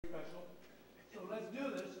special. So let's do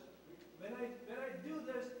this. When I do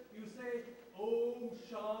this, you say Om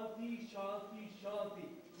Shanti Shanti Shanti.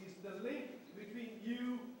 It's the link between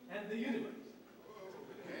you and the universe.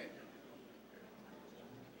 Okay.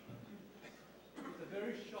 It's a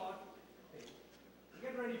very short thing.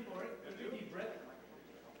 Get ready for it. Take a deep breath.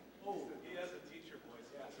 Oh, he has a teacher voice.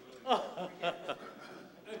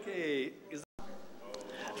 Okay.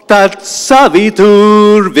 Tat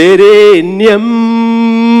Savitur Virenyam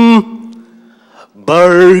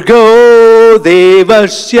Bhargo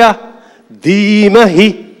Devasya Dhimahi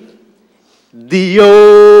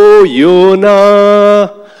Diyo Yona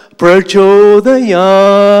Prachodayat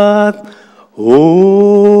Om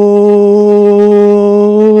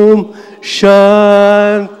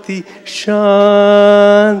Shanti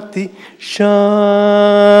Shanti Shanti.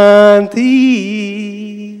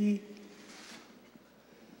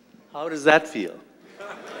 How does that feel?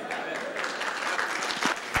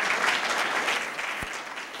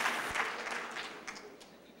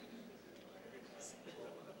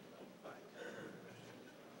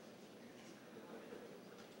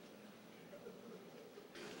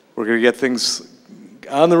 We're going to get things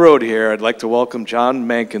on the road here. I'd like to welcome John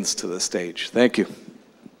Mankins to the stage. Thank you.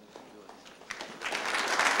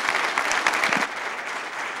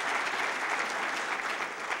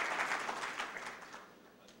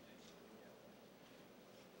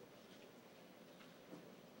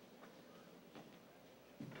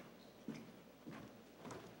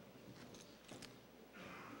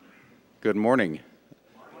 Good morning.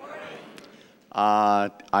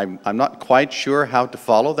 I'm not quite sure how to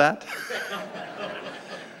follow that.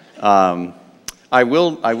 I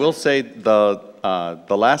will say the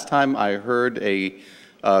last time I heard a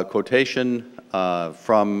quotation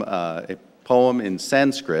from a poem in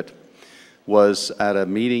Sanskrit was at a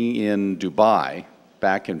meeting in Dubai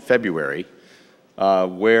back in February,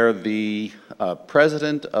 where the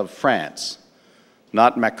president of France,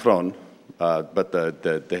 not Macron, but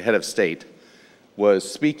the head of state, was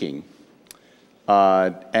speaking.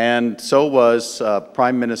 And so was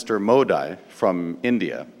Prime Minister Modi from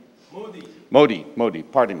India. Modi,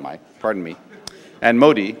 pardon me. And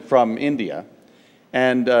Modi from India.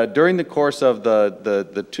 And during the course of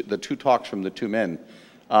the two talks from the two men,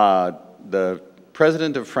 the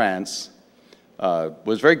President of France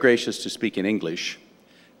was very gracious to speak in English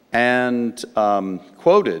and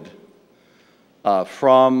quoted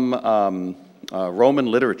from Roman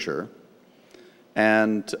literature,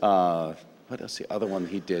 and what else? The other one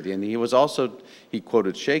he did, and he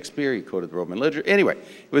quoted Shakespeare, he quoted Roman literature. Anyway,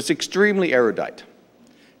 it was extremely erudite.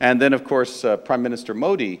 And then, of course, Prime Minister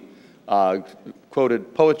Modi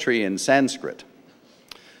quoted poetry in Sanskrit.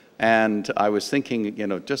 And I was thinking, you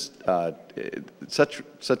know, just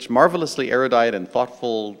such marvelously erudite and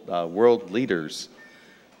thoughtful world leaders.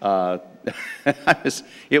 It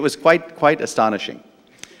was quite astonishing.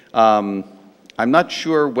 I'm not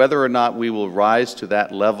sure whether or not we will rise to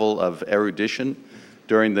that level of erudition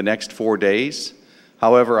during the next 4 days.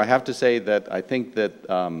 However, I have to say that I think that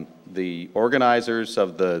the organizers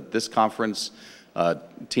of this conference,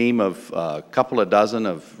 team of a couple of dozen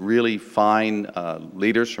of really fine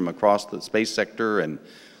leaders from across the space sector and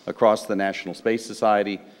across the National Space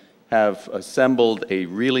Society, have assembled a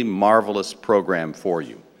really marvelous program for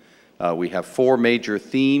you. We have 4 major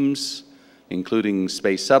themes, including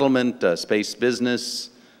space settlement, space business,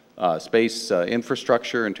 space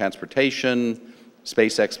infrastructure and transportation,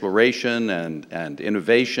 space exploration and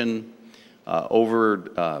innovation,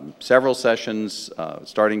 over several sessions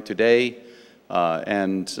starting today,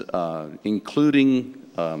 and including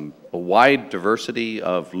a wide diversity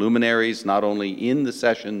of luminaries, not only in the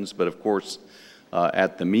sessions, but of course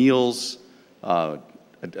at the meals. A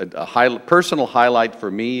personal highlight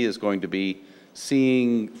for me is going to be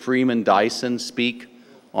seeing Freeman Dyson speak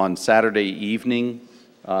on Saturday evening.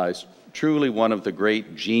 Is truly one of the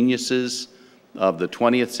great geniuses of the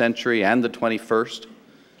 20th century and the 21st.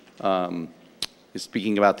 He's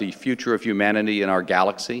speaking about the future of humanity in our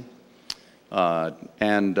galaxy.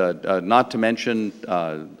 And not to mention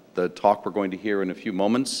the talk we're going to hear in a few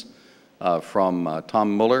moments from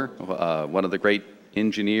Tom Mueller, one of the great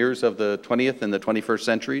engineers of the 20th and the 21st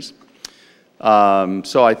centuries.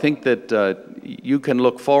 So I think that you can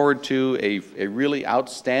look forward to a really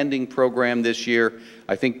outstanding program this year.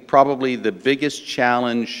 I think probably the biggest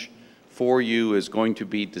challenge for you is going to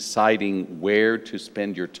be deciding where to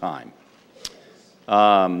spend your time.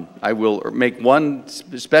 I will make one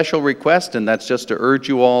special request, and that's just to urge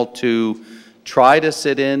you all to try to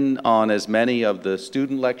sit in on as many of the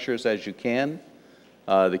student lectures as you can.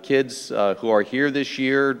 The kids who are here this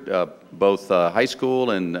year, both high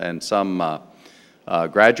school and some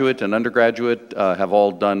graduate and undergraduate have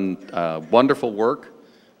all done wonderful work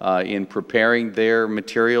in preparing their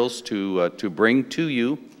materials to bring to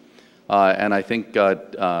you. And I think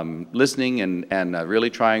listening and really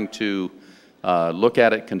trying to look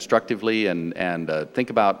at it constructively and think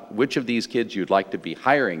about which of these kids you'd like to be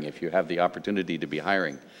hiring if you have the opportunity to be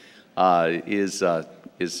hiring is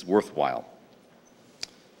worthwhile.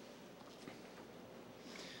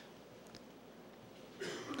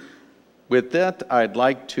 With that, I'd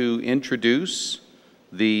like to introduce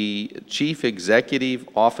the Chief Executive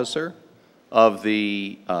Officer of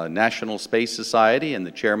the National Space Society and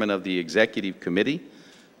the Chairman of the Executive Committee,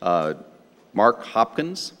 Mark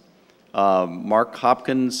Hopkins. Mark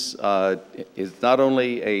Hopkins is not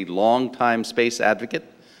only a long-time space advocate,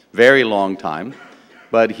 very long time,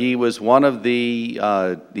 but he was one of the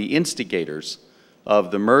instigators of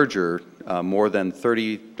the merger more than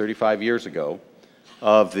 35 years ago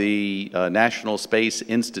of the National Space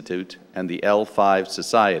Institute and the L5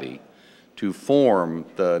 Society to form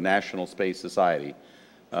the National Space Society,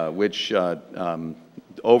 which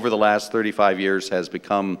over the last 35 years has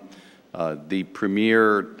become the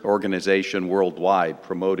premier organization worldwide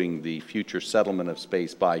promoting the future settlement of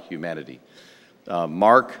space by humanity.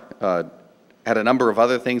 Mark had a number of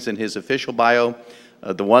other things in his official bio.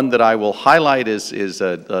 The one that I will highlight is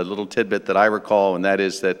a little tidbit that I recall, and that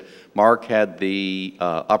is that Mark had the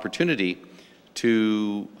opportunity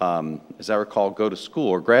to, as I recall, go to school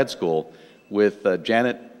or grad school with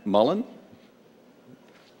Janet Mullen,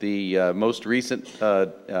 the most recent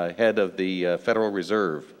head of the Federal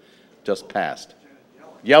Reserve, just passed.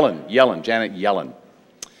 Janet Yellen.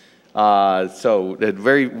 So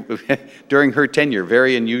during her tenure,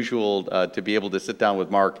 very unusual to be able to sit down with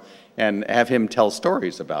Mark and have him tell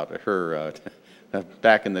stories about her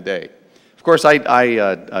back in the day. Of course,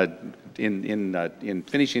 in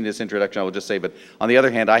finishing this introduction, I will just say, but on the other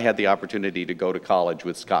hand, I had the opportunity to go to college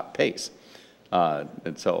with Scott Pace,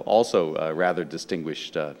 and so also a rather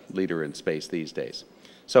distinguished leader in space these days.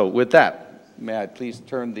 So with that, may I please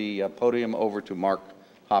turn the podium over to Mark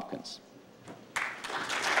Hopkins.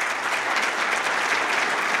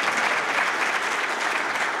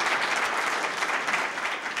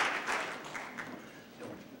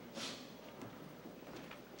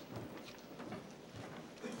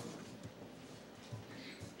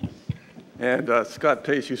 And Scott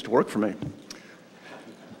Pace used to work for me.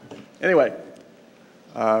 Anyway,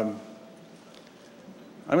 I'm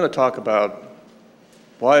going to talk about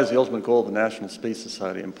why is the ultimate goal of the National Space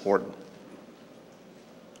Society important.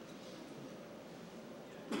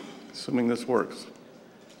 Assuming this works.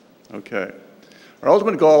 Okay. Our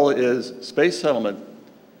ultimate goal is space settlement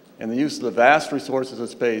and the use of the vast resources of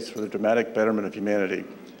space for the dramatic betterment of humanity.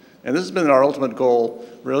 And this has been our ultimate goal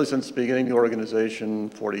really since the beginning of the organization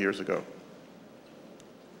 40 years ago.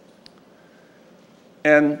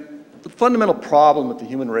 And the fundamental problem that the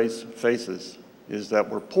human race faces is that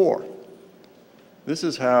we're poor. This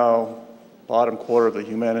is how the bottom quarter of the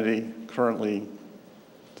humanity currently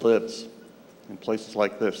lives in places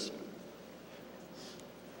like this.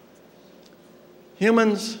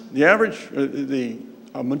 Humans,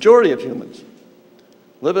 a majority of humans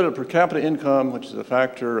live at a per capita income which is a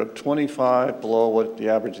factor of 25 below what the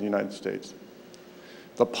average in the United States.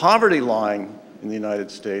 The poverty line in the United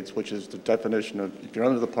States, which is the definition of if you're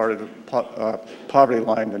under the poverty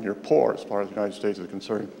line, then you're poor as far as the United States is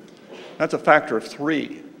concerned. That's a factor of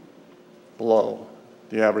 3 below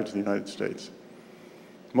the average in the United States.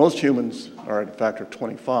 Most humans are at a factor of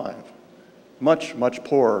 25, much, much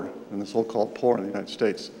poorer than the so-called poor in the United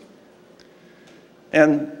States.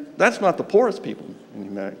 And that's not the poorest people in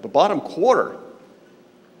humanity. The bottom quarter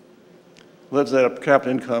lives at a per capita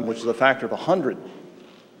income which is a factor of 100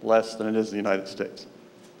 less than it is in the United States.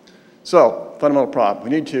 So, fundamental problem. We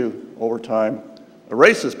need to, over time,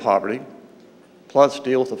 erase this poverty, plus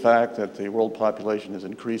deal with the fact that the world population is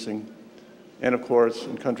increasing. And of course,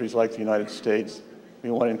 in countries like the United States, we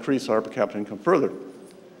want to increase our per capita income further.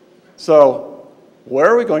 So, where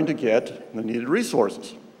are we going to get the needed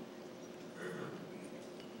resources?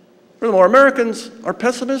 Furthermore, Americans are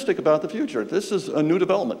pessimistic about the future. This is a new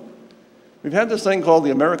development. We've had this thing called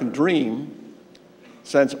the American dream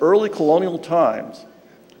since early colonial times,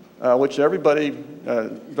 which everybody,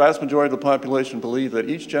 vast majority of the population believe that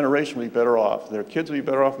each generation will be better off. Their kids will be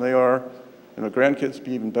better off than they are, and their grandkids will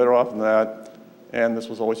be even better off than that, and this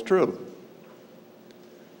was always true.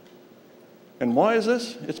 And why is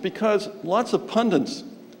this? It's because lots of pundits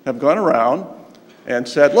have gone around and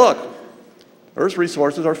said, look, Earth's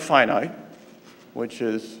resources are finite, which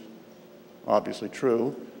is obviously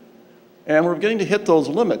true, and we're beginning to hit those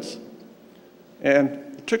limits.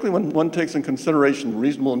 And particularly when one takes in consideration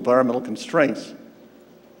reasonable environmental constraints,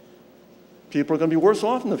 people are going to be worse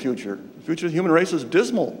off in the future. The future of the human race is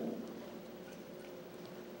dismal.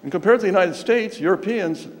 And compared to the United States,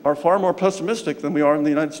 Europeans are far more pessimistic than we are in the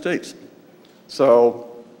United States.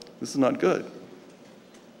 So this is not good.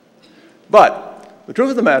 But the truth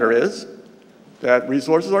of the matter is that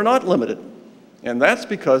resources are not limited. And that's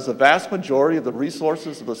because the vast majority of the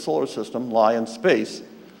resources of the solar system lie in space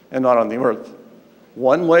and not on the Earth.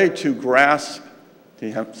 One way to grasp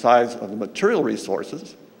the size of the material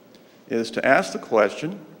resources is to ask the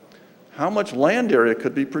question, how much land area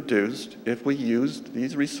could be produced if we used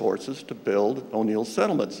these resources to build O'Neill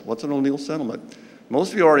settlements? What's an O'Neill settlement?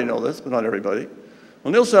 Most of you already know this, but not everybody.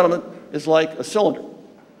 O'Neill settlement is like a cylinder.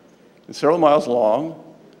 It's several miles long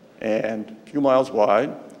and a few miles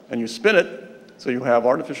wide, and you spin it so you have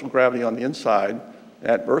artificial gravity on the inside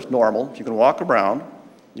at Earth normal. You can walk around.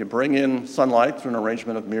 You bring in sunlight through an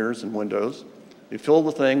arrangement of mirrors and windows. You fill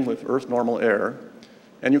the thing with Earth normal air,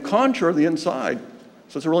 and you contour the inside.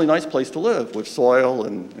 So it's a really nice place to live with soil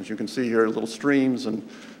and, as you can see here, little streams and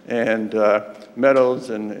meadows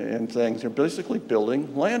and things. You're basically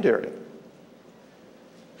building land area.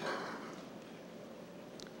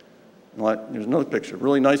 Here's another picture.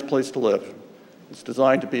 Really nice place to live. It's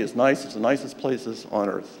designed to be as nice as the nicest places on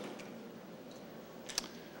Earth.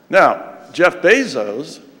 Now, Jeff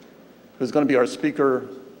Bezos, who's going to be our speaker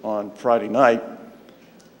on Friday night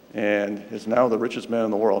and is now the richest man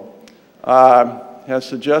in the world, has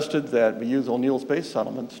suggested that we use O'Neill space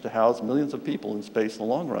settlements to house millions of people in space in the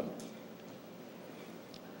long run.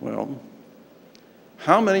 Well,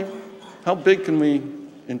 how big can we,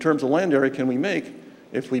 in terms of land area, can we make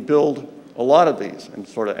if we build a lot of these and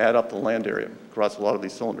sort of add up the land area across a lot of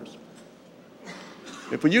these cylinders?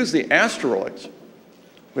 If we use the asteroids,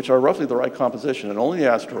 which are roughly the right composition, and only the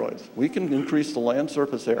asteroids, we can increase the land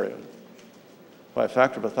surface area by a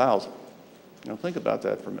factor of 1,000. Now think about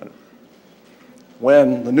that for a minute.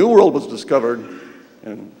 When the New World was discovered,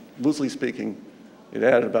 and loosely speaking, it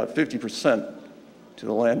added about 50% to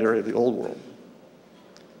the land area of the Old World.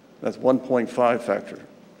 That's 1.5 factor.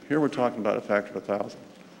 Here we're talking about a factor of 1,000.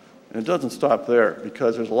 And it doesn't stop there,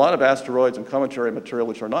 because there's a lot of asteroids and cometary material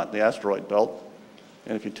which are not in the asteroid belt.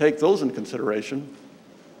 And if you take those into consideration,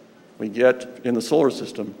 we get, in the solar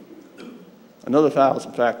system, another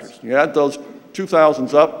 1,000 factors. You add those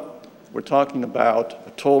 2,000s up, we're talking about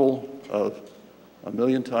a total of 1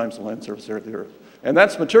 million times the land surface area of the Earth. And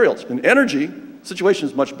that's materials. In energy, the situation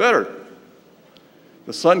is much better.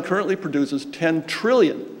 The sun currently produces 10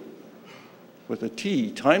 trillion, with a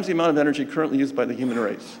T, times the amount of energy currently used by the human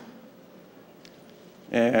race.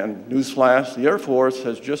 And newsflash, the Air Force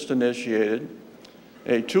has just initiated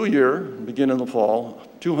a 2-year, begin in the fall,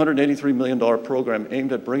 $283 million program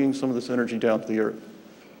aimed at bringing some of this energy down to the Earth.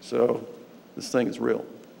 So this thing is real.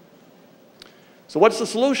 So what's the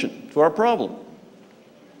solution to our problem?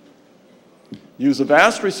 Use the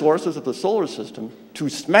vast resources of the solar system to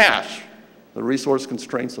smash the resource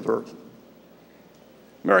constraints of Earth.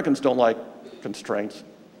 Americans don't like constraints.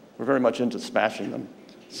 We're very much into smashing them.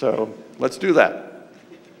 So let's do that.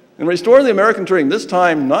 And restore the American dream, this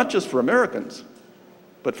time not just for Americans,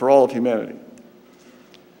 but for all of humanity.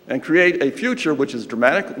 And create a future which is a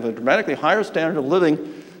dramatically higher standard of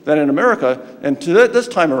living than in America, and this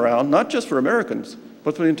time around, not just for Americans,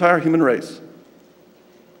 but for the entire human race.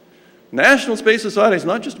 National Space Society is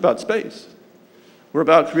not just about space. We're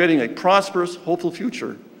about creating a prosperous, hopeful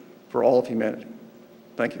future for all of humanity.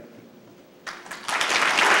 Thank you.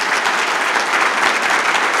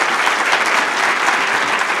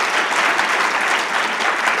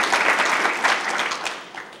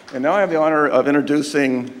 And now I have the honor of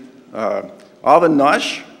introducing Avan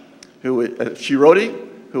Nash, Shiroti,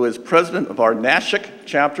 who is president of our Nashik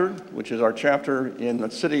chapter, which is our chapter in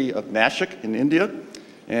the city of Nashik in India.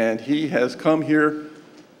 And he has come here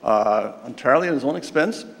entirely at his own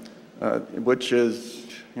expense, which is,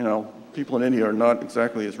 you know, people in India are not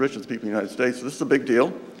exactly as rich as people in the United States, so this is a big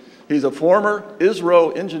deal. He's a former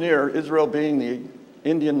ISRO engineer, ISRO being the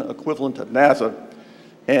Indian equivalent of NASA,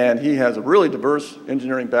 and he has a really diverse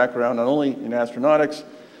engineering background, not only in astronautics,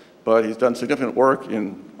 but he's done significant work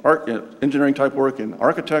in engineering type work in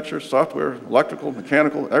architecture, software, electrical,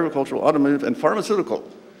 mechanical, agricultural, automotive, and pharmaceutical.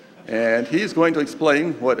 And he's going to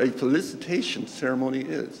explain what a felicitation ceremony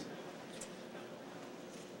is.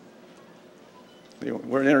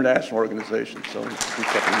 We're an international organization, so we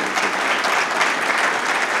kept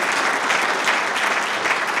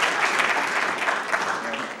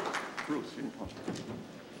Bruce, you can come.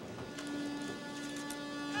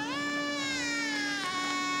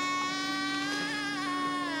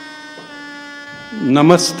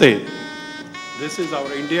 Namaste. This is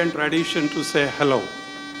our Indian tradition to say hello.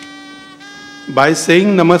 By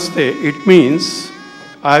saying Namaste, it means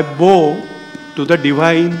I bow to the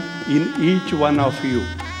divine in each one of you.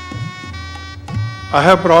 I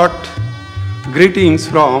have brought greetings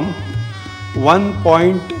from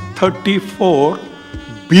 1.34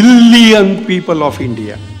 billion people of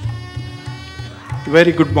India.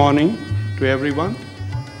 Very good morning to everyone.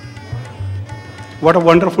 What a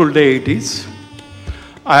wonderful day it is.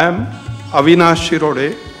 I am Avinash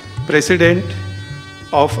Shirode, President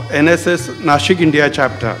of NSS Nashik India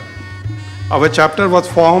chapter. Our chapter was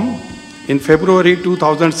formed in February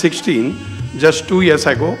 2016, just 2 years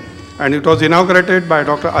ago, and it was inaugurated by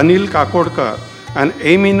Dr. Anil Kakodkar, an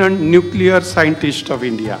eminent nuclear scientist of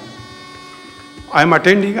India. I am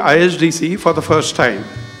attending ISDC for the first time.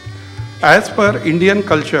 As per Indian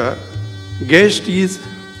culture, guest is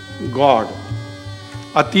God.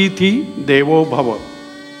 Atithi Devo Bhava.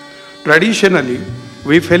 Traditionally,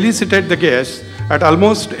 we felicitate the guests at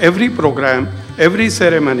almost every program, every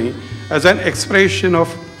ceremony, as an expression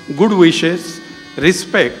of good wishes,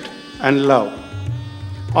 respect, and love.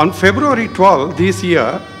 On February 12 this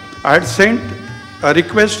year, I had sent a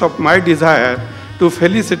request of my desire to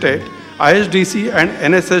felicitate ISDC and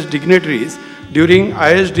NSS dignitaries during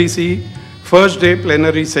ISDC first day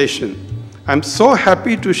plenary session. I'm so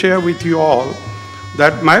happy to share with you all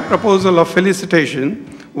that my proposal of felicitation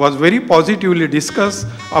was very positively discussed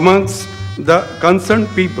amongst the concerned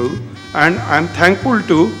people, and I'm thankful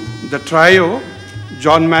to the trio,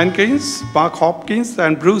 John Mankins, Mark Hopkins,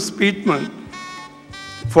 and Bruce Pittman,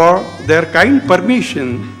 for their kind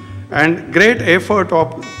permission and great effort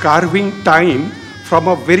of carving time from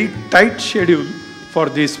a very tight schedule for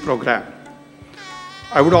this program.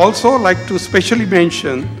 I would also like to specially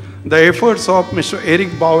mention the efforts of Mr.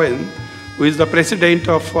 Eric Bowen, who is the president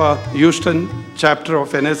of Houston chapter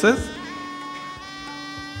of NSS.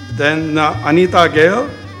 Then Anita Gale,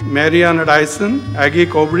 Mariana Dyson, Aggie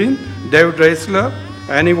Cobrin, Dave Dressler,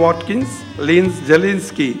 Annie Watkins, Lynn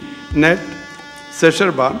Zelinsky, Ned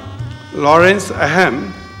Sesherba, Lawrence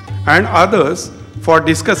Aham, and others for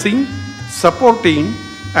discussing, supporting,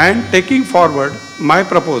 and taking forward my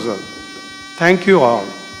proposal. Thank you all.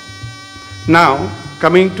 Now,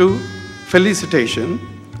 coming to felicitation,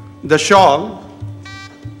 the shawl,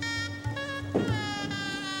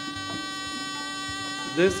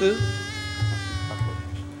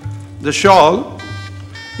 the shawl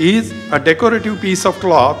is a decorative piece of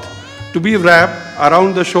cloth to be wrapped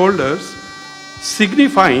around the shoulders,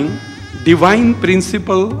 signifying divine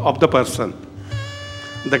principle of the person.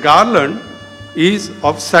 The garland is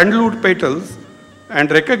of sandalwood petals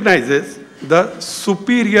and recognizes the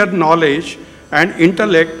superior knowledge and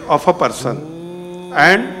intellect of a person,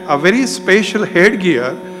 and a very special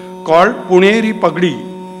headgear called Puneri Pagdi,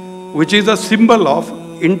 which is a symbol of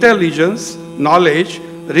intelligence, knowledge,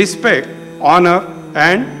 respect, honor,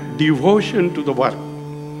 and devotion to the work.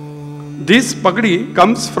 This Pagdi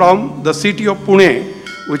comes from the city of Pune,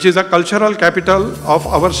 which is a cultural capital of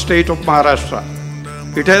our state of Maharashtra.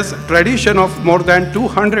 It has a tradition of more than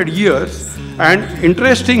 200 years, and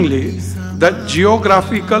interestingly, the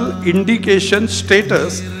geographical indication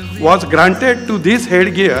status was granted to this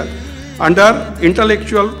headgear under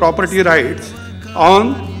intellectual property rights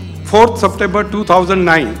on 4th September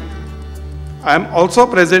 2009. I am also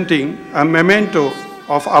presenting a memento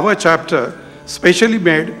of our chapter specially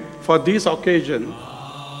made for this occasion.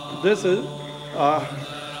 This is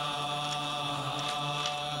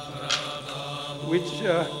which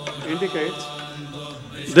indicates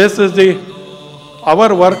this is our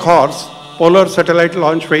workhorse Polar Satellite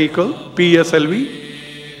Launch Vehicle, PSLV,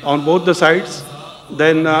 on both the sides,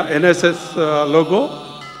 then NSS logo,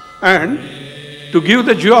 and to give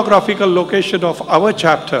the geographical location of our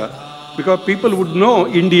chapter, because people would know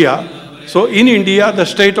India. So in India, the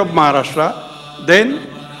state of Maharashtra, then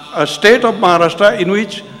a state of Maharashtra in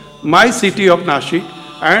which my city of Nashik,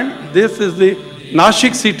 and this is the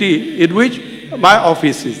Nashik city in which my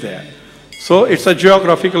office is there. So it's a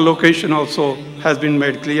geographical location also has been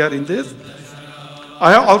made clear in this.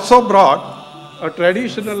 I have also brought a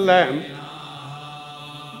traditional lamp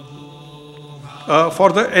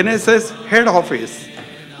for the NSS head office,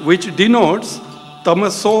 which denotes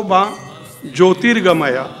Tamasoba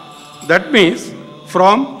Jyotirgamaya. That means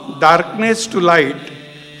from darkness to light,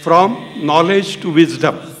 from knowledge to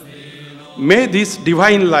wisdom. May this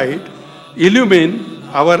divine light illumine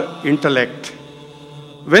our intellect.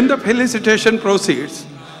 When the felicitation proceeds,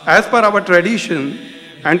 as per our tradition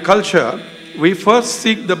and culture, we first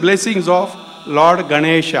seek the blessings of Lord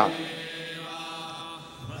Ganesha.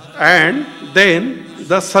 And then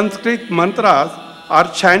the Sanskrit mantras are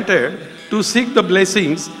chanted to seek the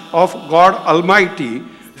blessings of God Almighty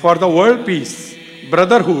for the world peace,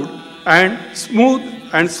 brotherhood, and smooth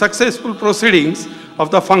and successful proceedings of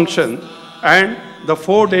the function and the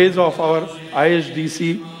 4 days of our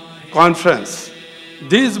ISDC conference.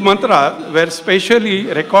 These mantras were specially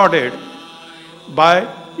recorded by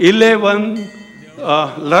 11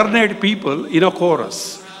 learned people in a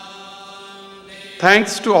chorus.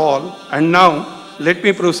 Thanks to all, and now let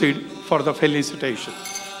me proceed for the felicitation.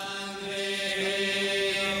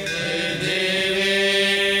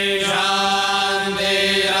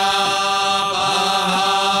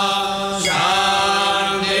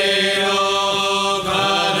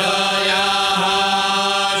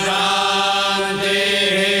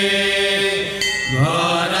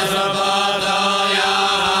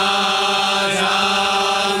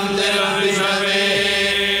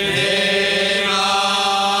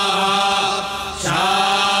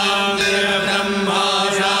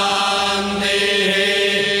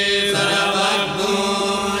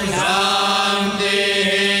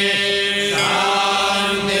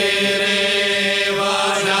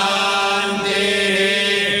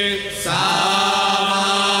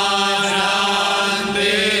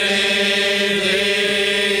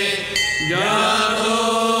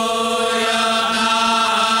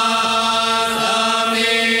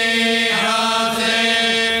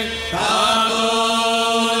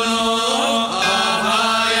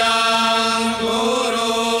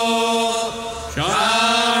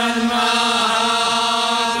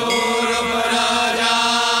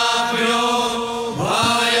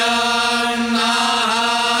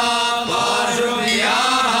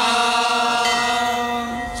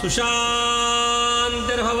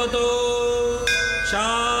 सुशान्तिर्भवतु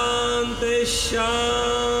शान्ति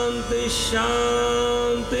शान्ति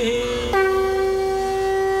शान्तिः।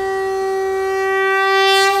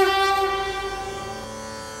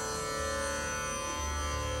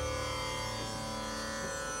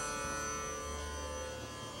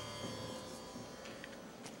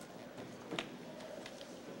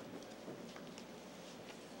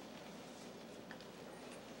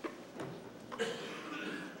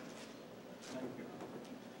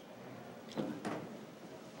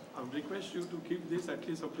 I would request you to keep this at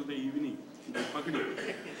least up to the evening. Thank you.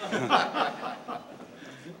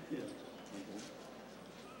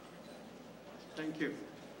 Thank you.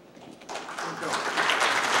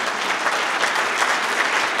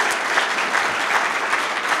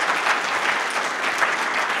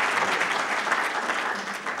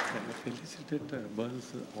 Felicitate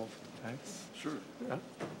Buzz of dais. Sure.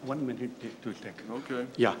 1 minute to take. Okay.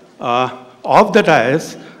 Yeah. Of the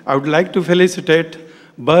dais, I would like to felicitate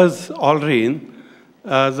Buzz Aldrin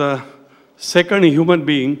as a second human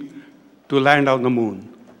being to land on the moon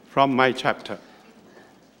from my chapter.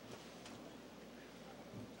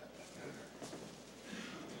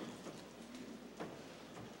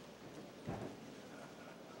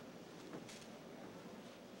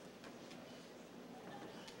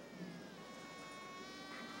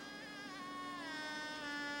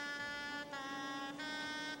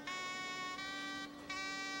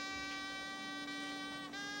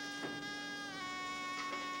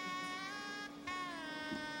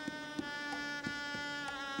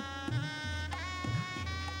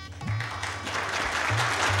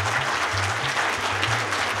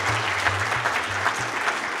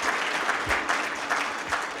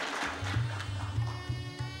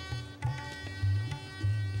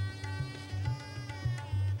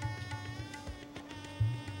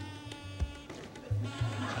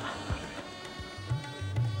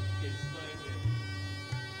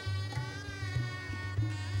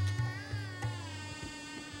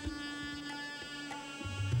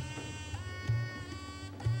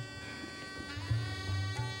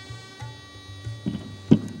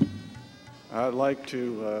 I'd like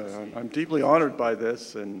to, I'm deeply honored by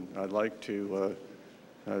this, and I'd like to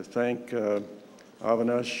thank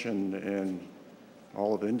Avinash and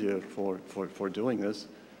all of India for doing this.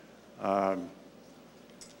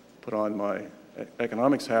 Put on my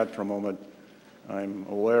economics hat for a moment. I'm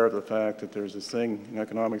aware of the fact that there's this thing in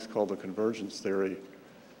economics called the convergence theory,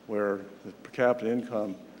 where the per capita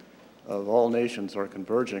income of all nations are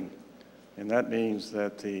converging, and that means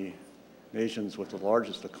that the nations with the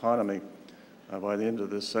largest economy by the end of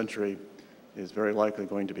this century is very likely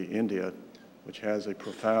going to be India, which has a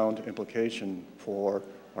profound implication for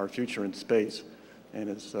our future in space. And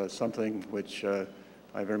it's something which I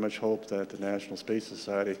very much hope that the National Space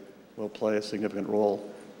Society will play a significant role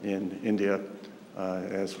in India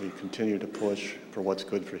as we continue to push for what's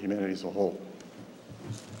good for humanity as a whole.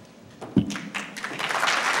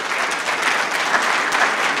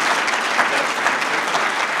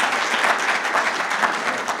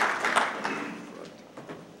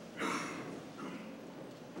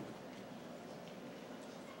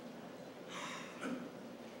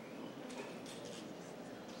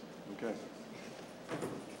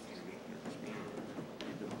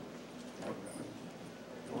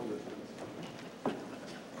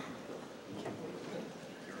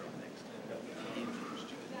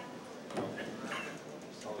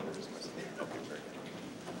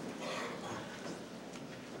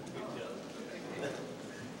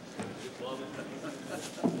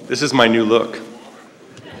 This is my new look.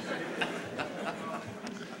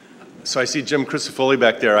 So I see Jim Crisafulli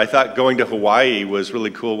back there. I thought going to Hawaii was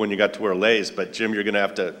really cool when you got to wear leis, but Jim, you're going to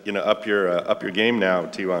have to, up your game now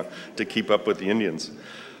to keep up with the Indians.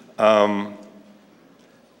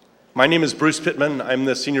 My name is Bruce Pittman. I'm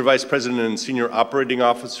the Senior Vice President and Senior Operating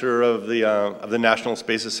Officer of the National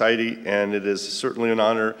Space Society, and it is certainly an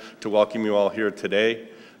honor to welcome you all here today.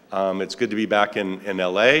 It's good to be back in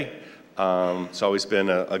LA. It's always been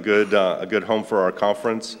a good home for our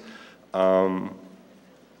conference.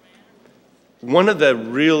 One of the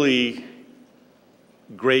really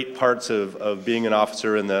great parts of being an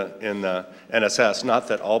officer in the NSS, not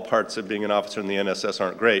that all parts of being an officer in the NSS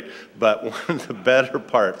aren't great, but one of the better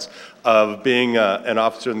parts of being an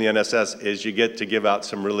officer in the NSS is you get to give out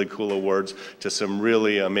some really cool awards to some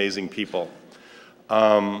really amazing people.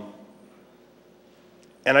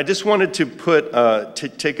 And I just wanted to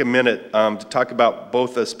take a minute to talk about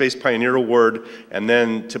both the Space Pioneer Award and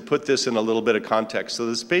then to put this in a little bit of context. So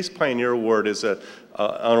the Space Pioneer Award is an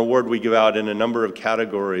award we give out in a number of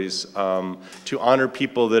categories to honor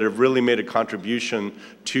people that have really made a contribution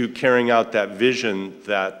to carrying out that vision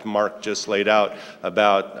that Mark just laid out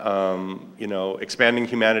about expanding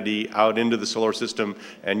humanity out into the solar system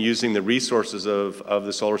and using the resources of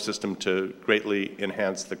the solar system to greatly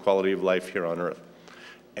enhance the quality of life here on Earth.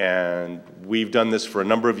 And we've done this for a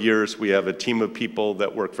number of years. We have a team of people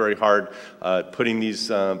that work very hard putting these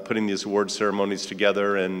award ceremonies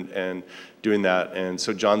together and doing that. And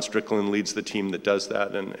so John Strickland leads the team that does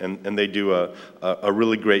that, and they do a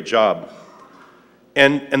really great job.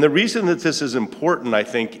 And the reason that this is important, I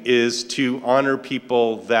think, is to honor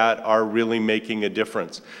people that are really making a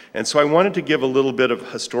difference. And so I wanted to give a little bit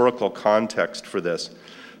of historical context for this.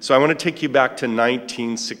 So I want to take you back to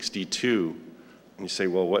 1962. And you say,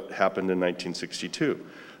 well, what happened in 1962?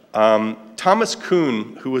 Thomas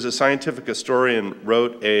Kuhn, who was a scientific historian,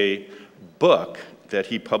 wrote a book that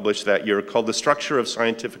he published that year called The Structure of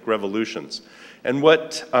Scientific Revolutions. And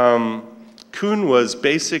what Kuhn was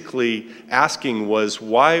basically asking was,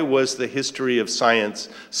 why was the history of science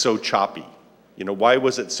so choppy? Why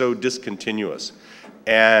was it so discontinuous?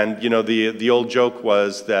 And the old joke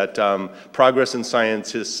was that progress in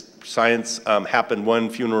science happened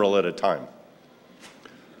one funeral at a time.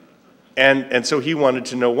 And so he wanted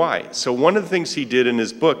to know why. So one of the things he did in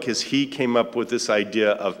his book is he came up with this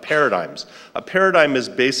idea of paradigms. A paradigm is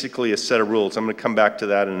basically a set of rules. I'm going to come back to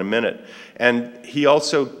that in a minute. And he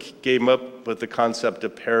also came up with the concept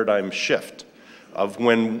of paradigm shift, of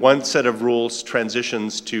when one set of rules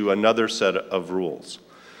transitions to another set of rules.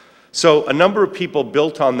 So a number of people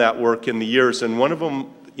built on that work in the years, and one of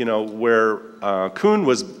them, where Kuhn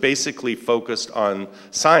was basically focused on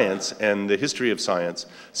science and the history of science,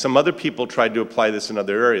 some other people tried to apply this in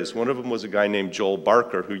other areas. One of them was a guy named Joel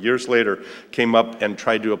Barker, who years later came up and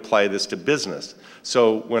tried to apply this to business.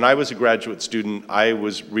 So when I was a graduate student, I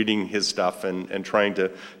was reading his stuff and trying to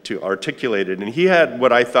articulate it. And he had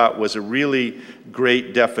what I thought was a really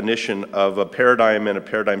great definition of a paradigm and a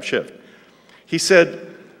paradigm shift. He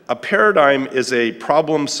said, a paradigm is a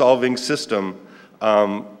problem-solving system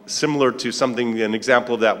similar to something, an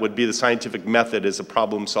example of that would be the scientific method is a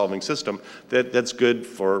problem-solving system that's good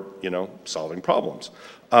for, solving problems.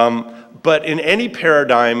 But in any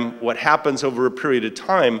paradigm, what happens over a period of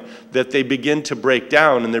time that they begin to break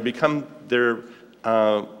down and there become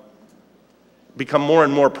more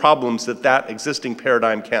and more problems that existing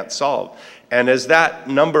paradigm can't solve. And as that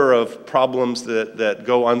number of problems that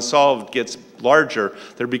go unsolved gets larger,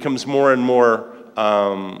 there becomes more and more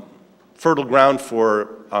fertile ground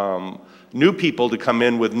for new people to come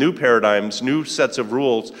in with new paradigms, new sets of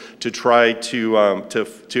rules to try to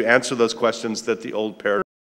answer those questions that the old paradigm